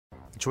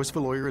choice of a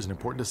lawyer is an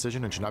important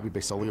decision and should not be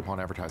based solely upon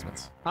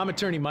advertisements. I'm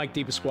attorney Mike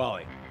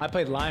DePasquale. I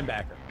played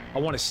linebacker. I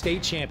won a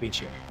state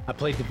championship. I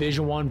played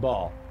Division I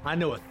ball. I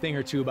know a thing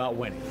or two about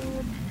winning.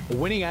 A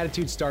winning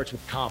attitude starts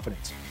with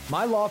confidence.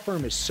 My law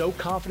firm is so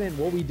confident in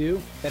what we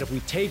do that if we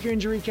take your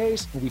injury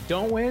case and we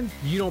don't win,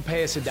 you don't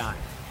pay us a dime.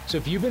 So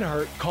if you've been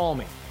hurt, call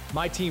me.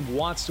 My team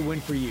wants to win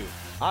for you.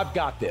 I've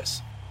got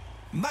this.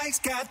 Mike's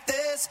got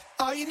this.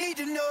 All you need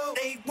to know.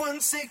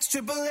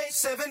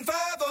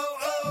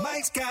 816-888-7500.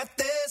 Mike's got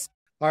this.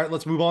 All right,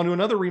 let's move on to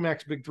another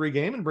RE/MAX Big Three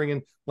game and bring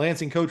in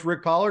Lansing coach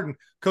Rick Pollard. And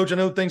Coach, I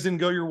know things didn't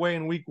go your way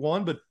in week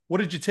one, but what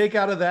did you take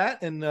out of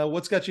that? And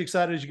what's got you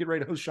excited as you get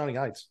ready to host Shawnee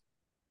Heights?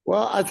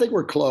 Well, I think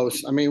we're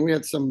close. I mean, we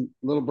had some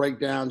little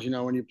breakdowns,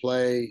 when you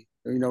play,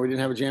 we didn't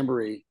have a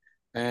jamboree.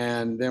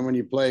 And then when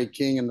you play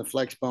King and the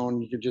flex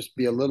bone, you could just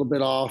be a little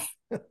bit off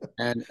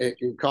and it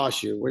could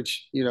cost you,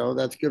 which,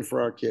 that's good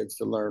for our kids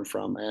to learn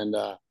from. And,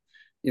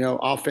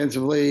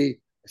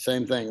 offensively,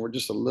 same thing. We're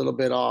just a little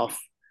bit off.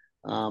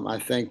 I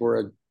think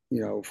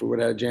if we would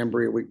have had a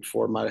jamboree a week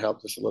before, it might have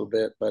helped us a little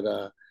bit. But,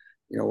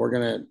 we're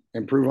going to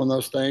improve on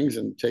those things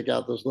and take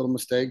out those little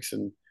mistakes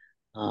and,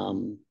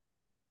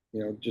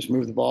 just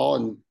move the ball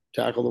and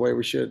tackle the way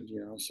we should,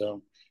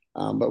 So,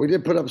 but we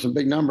did put up some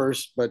big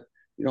numbers, but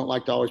you don't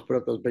like to always put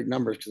up those big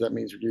numbers because that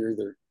means you're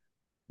either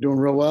doing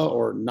real well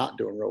or not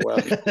doing real well.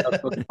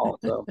 That's football,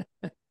 so.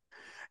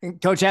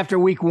 Coach, after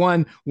week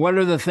one, what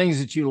are the things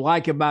that you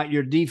like about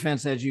your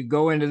defense as you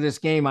go into this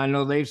game? I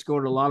know they've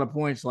scored a lot of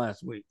points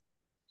last week.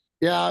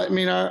 Yeah, I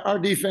mean, our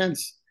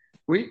defense,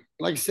 like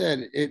I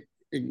said,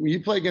 when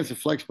you play against a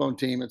flex bone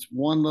team, it's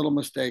one little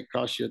mistake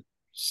costs you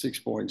 6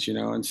 points,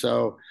 And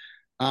so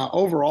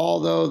overall,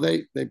 though,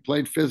 they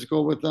played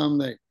physical with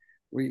them.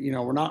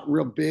 We're not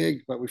real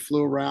big, but we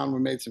flew around.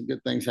 We made some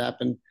good things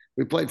happen.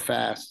 We played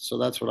fast, so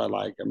that's what I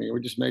like. I mean,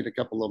 we just made a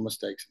couple little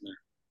mistakes in there.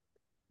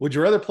 Would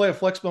you rather play a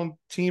flexbone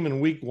team in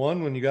week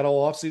one when you got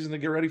all offseason to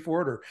get ready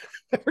for it, or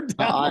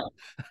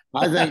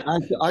I think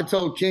I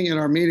told King in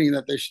our meeting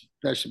that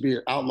that should be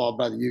outlawed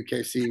by the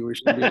UKC. We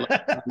should be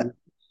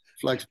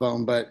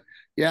flexbone, but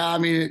yeah, I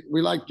mean,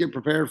 we like to get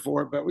prepared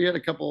for it. But we had a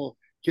couple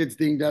kids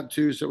dinged up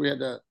too, so we had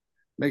to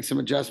make some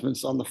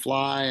adjustments on the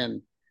fly,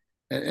 and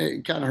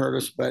it kind of hurt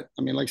us. But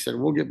I mean, like I said,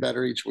 we'll get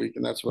better each week,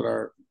 and that's what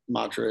our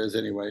mantra is,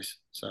 anyways.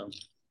 So,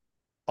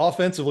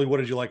 offensively, what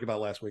did you like about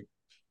last week?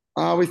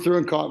 We threw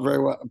and caught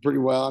pretty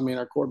well. I mean,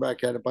 our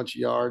quarterback had a bunch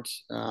of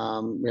yards.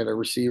 We had a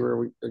receiver.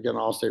 We got an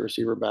all-state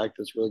receiver back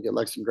that's really good.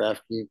 Lexington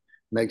Grafke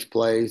makes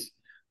plays.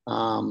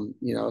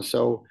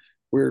 So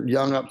we're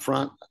young up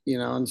front,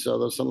 and so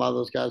a lot of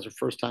those guys are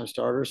first-time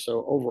starters.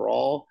 So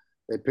overall,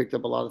 they picked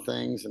up a lot of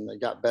things, and they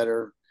got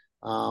better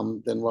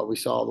than what we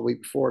saw the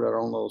week before at our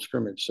own little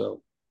scrimmage.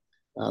 So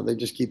they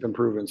just keep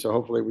improving. So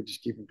hopefully we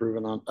just keep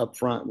improving on up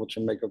front, which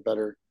will make a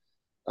better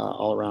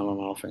all-around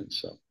on offense.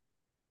 So.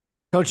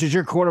 Coach, is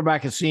your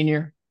quarterback a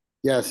senior?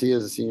 Yes, he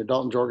is a senior.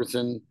 Dalton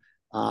Jorgensen,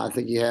 I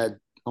think he had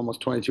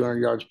almost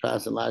 2,200 yards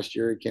passing last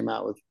year. He came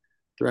out with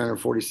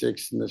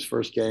 346 in this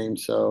first game.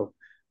 So,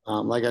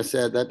 like I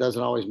said, that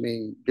doesn't always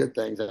mean good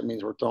things. That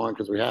means we're throwing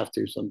because we have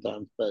to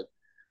sometimes. But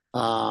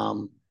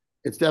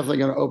it's definitely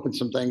going to open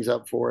some things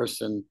up for us.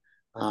 And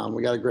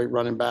we got a great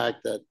running back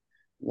that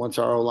once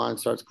our O-line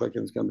starts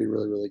clicking, it's going to be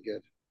really, really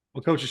good.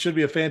 Well, Coach, it should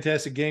be a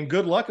fantastic game.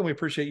 Good luck, and we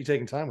appreciate you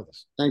taking time with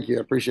us. Thank you.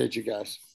 I appreciate you guys.